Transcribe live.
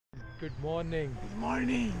Good morning. Good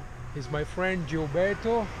morning. He's my friend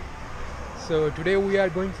Gilberto. So today we are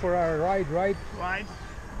going for our ride, right? Right.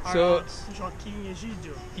 So Joaquim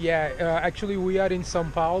Egídio. yeah, actually we are in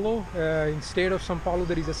São Paulo. Instead of São Paulo,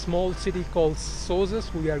 there is a small city called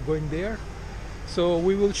Souzas. We are going there. So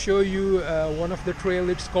we will show you one of the trail.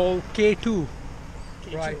 It's called K2.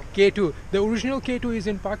 K2. Right, K2. The original K2 is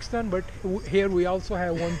in Pakistan, but here we also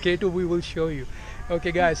have one K2. We will show you.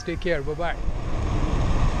 Okay, guys, take care. Bye bye.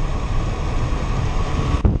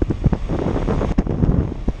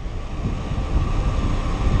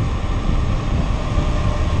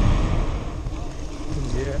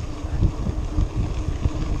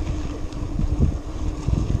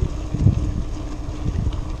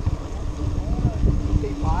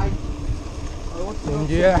 Bom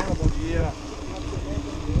dia. Bom dia.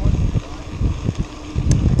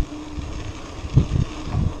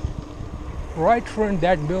 Right front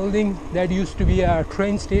that building, that used to be a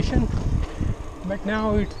train station, but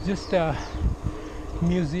now it's just a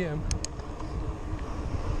museum.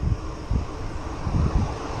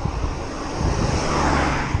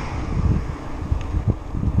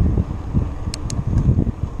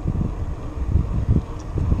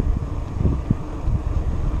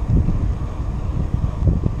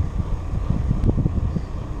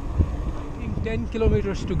 I think 10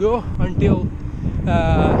 kilometers to go until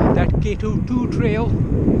that K2 trail.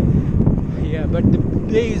 Yeah, but the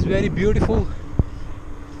day is very beautiful,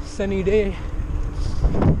 sunny day,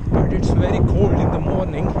 but it's very cold in the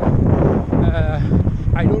morning.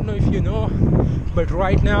 I don't know if you know, but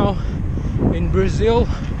right now in Brazil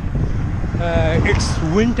it's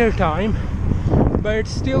winter time, but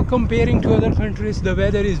still comparing to other countries the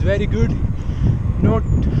weather is very good, not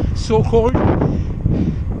so cold.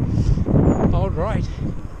 All right.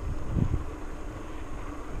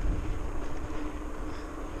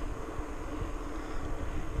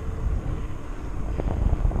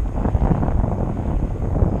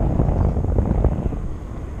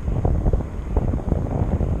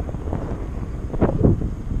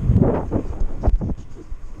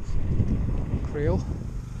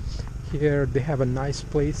 Here they have a nice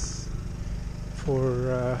place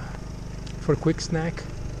for quick snack,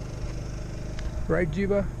 right,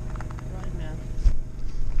 Jiva? Right, man.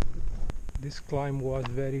 This climb was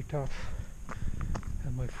very tough,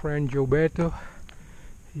 and my friend Gilberto,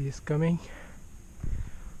 he is coming.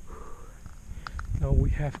 Now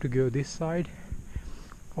we have to go this side.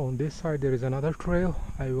 On this side there is another trail.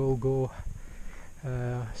 I will go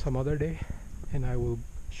some other day, and I will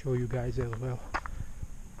show you guys as well.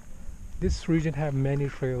 This region have many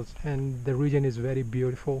trails, and the region is very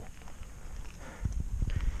beautiful.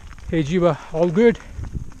 Hey Jiva, all good?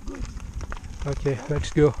 Good. Okay,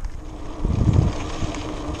 let's go.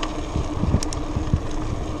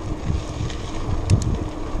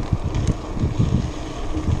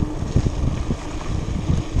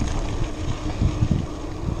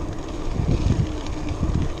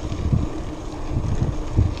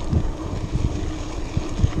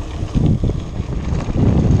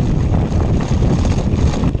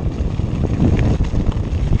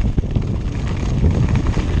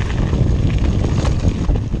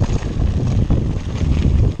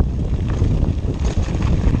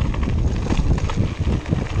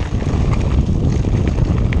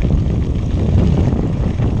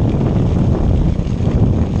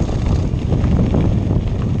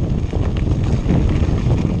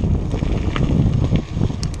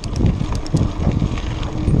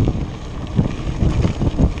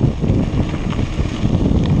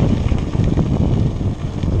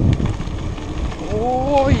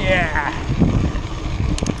 Oh yeah!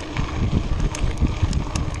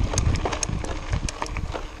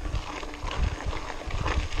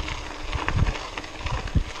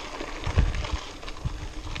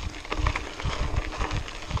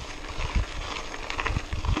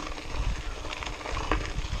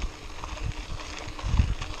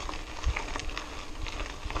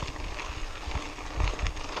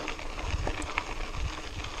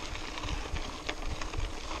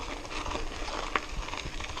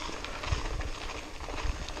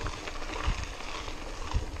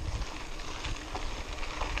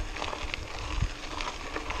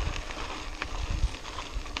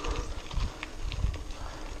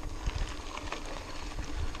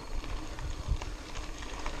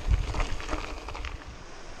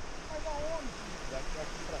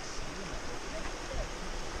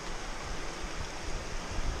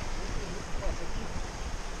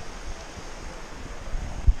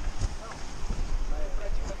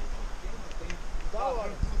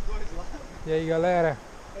 E aí galera,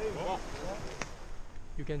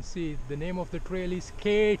 you can see the name of the trail is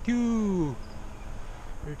K2.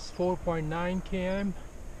 It's 4.9 km,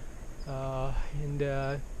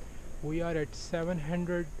 and we are at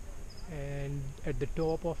 700, and at the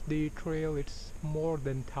top of the trail it's more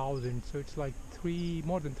than 1000, so it's like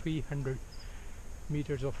more than 300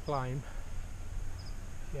 meters of climb.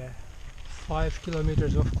 Yeah, 5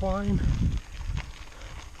 kilometers of climb.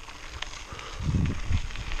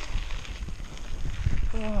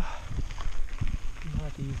 Not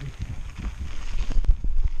easy.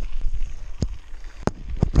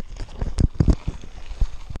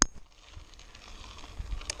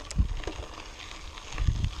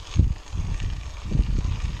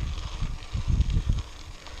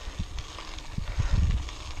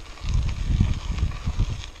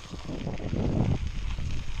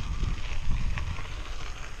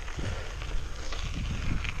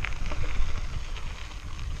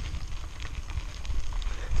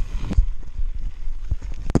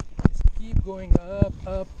 Keep going up,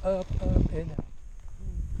 up, up, up, and up.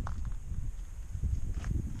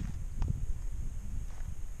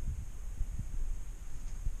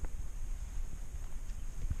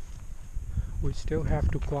 We still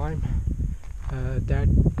have to climb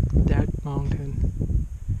that mountain,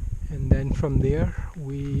 and then from there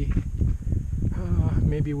we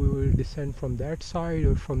maybe we will descend from that side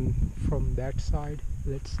or from that side.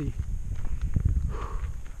 Let's see.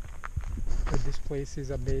 But this place is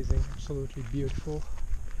amazing, absolutely beautiful.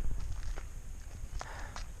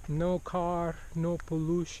 No car, no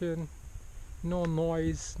pollution, no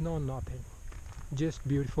noise, no nothing. Just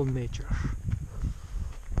beautiful nature.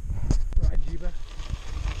 Right, Jiba?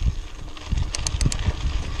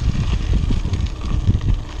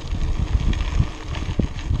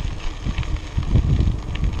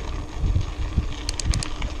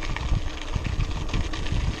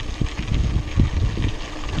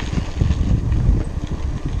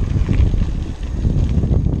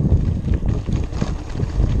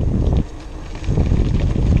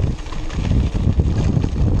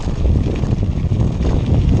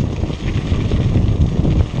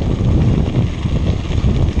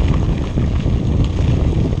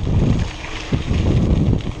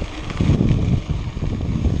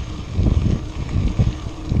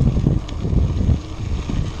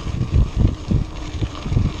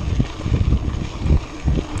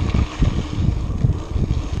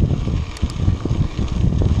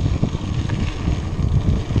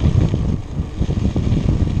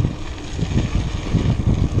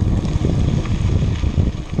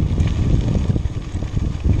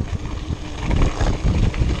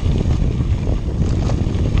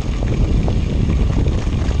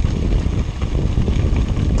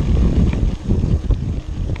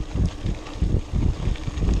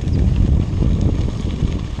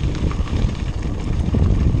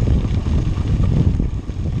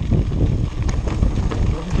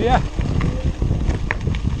 Yeah.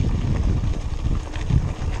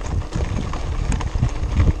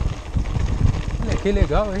 Que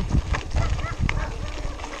legal, hein?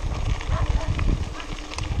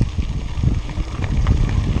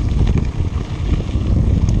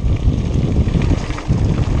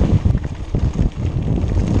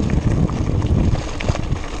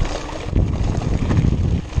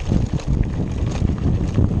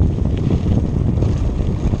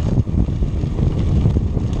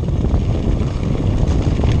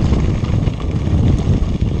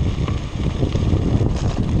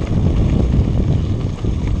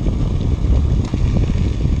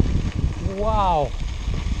 Wow!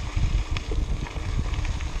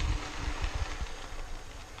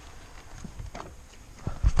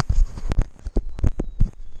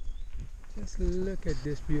 Just look at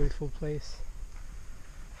this beautiful place.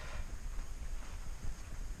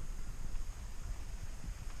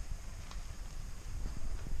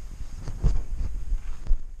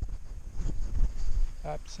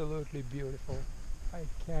 Absolutely beautiful. I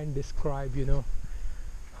can't describe, you know.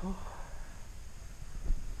 Oh.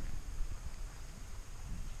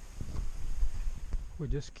 We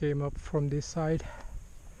just came up from this side.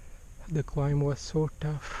 The climb was so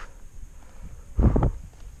tough.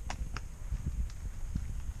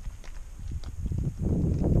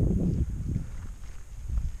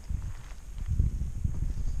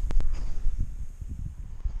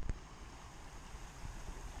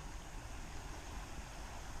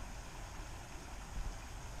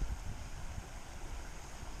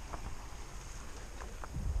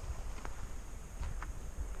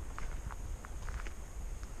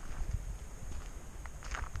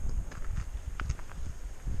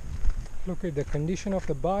 Look at the condition of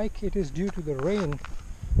the bike. It is due to the rain.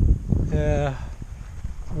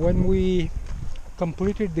 When we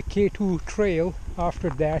completed the K2 trail, after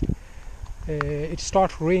that it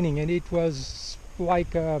started raining, and it was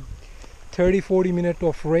like 30-40 minutes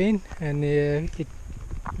of rain, and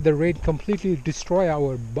the rain completely destroy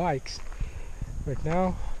our bikes. But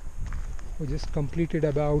now we just completed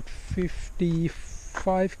about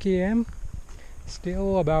 55 km,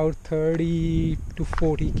 still about 30 to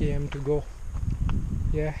 40 km to go.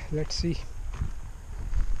 Yeah, let's see.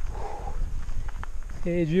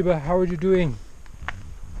 Hey Jiba, how are you doing?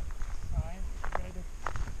 Fine. Ready.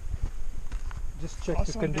 Just check the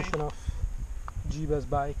Awesome condition day. of Jiba's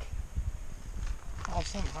bike.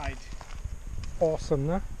 Awesome height. Awesome,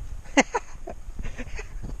 nah?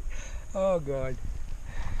 Oh god.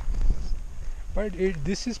 But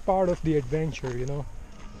this is part of the adventure, you know.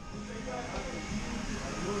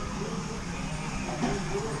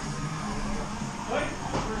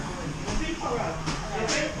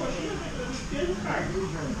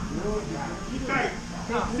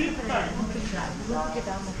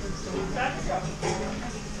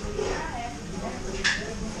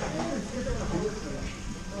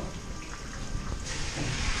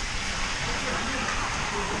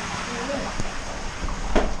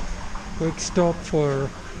 Quick stop for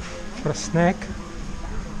a snack.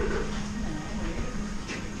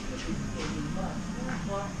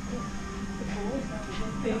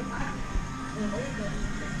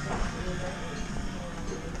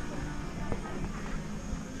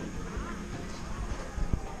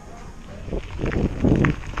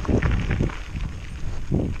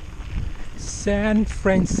 San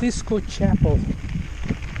Francisco Chapel.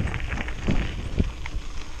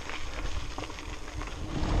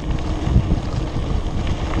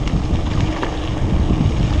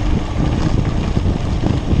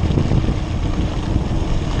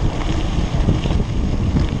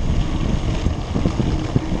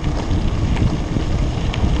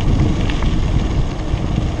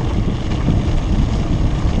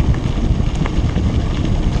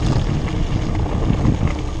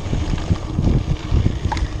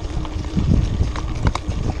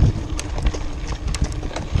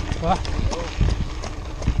 Wow.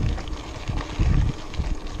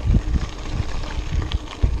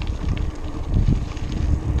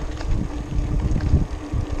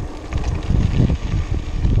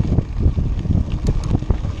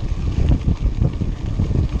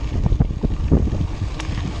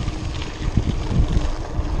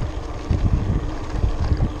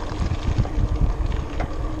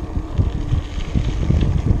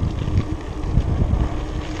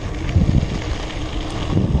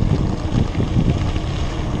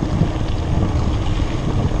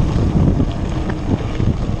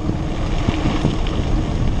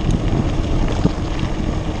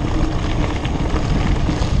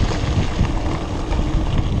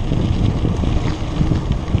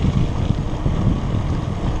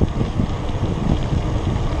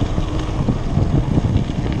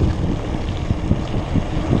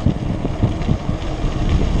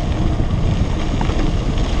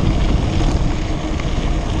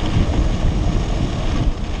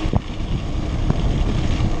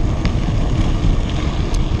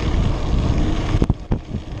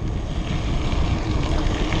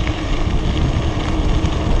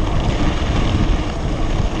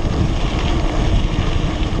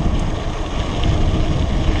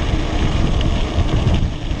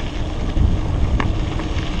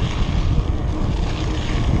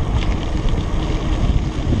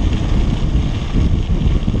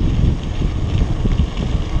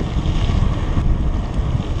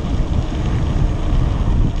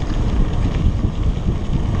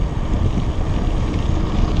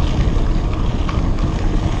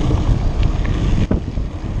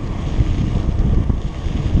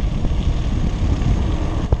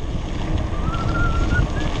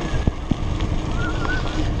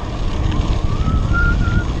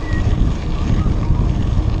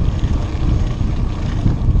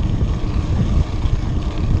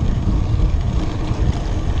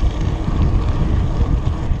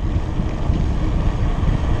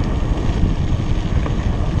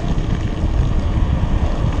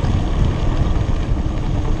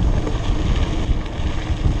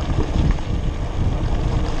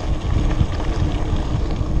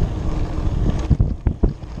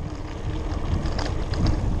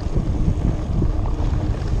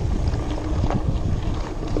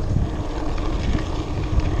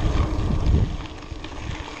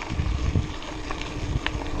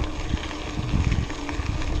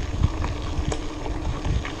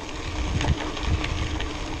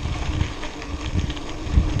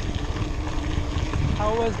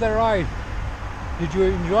 How was the ride? Did you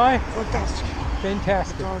enjoy? Fantastic.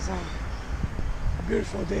 Fantastic. It was a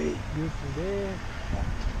beautiful day. Beautiful day.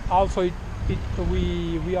 Also,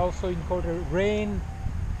 we also encountered rain.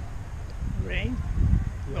 Rain.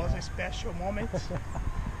 a special moment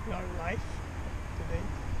in our life today.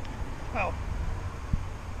 Well,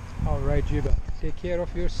 All right, Jiba. Take care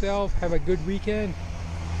of yourself. Have a good weekend.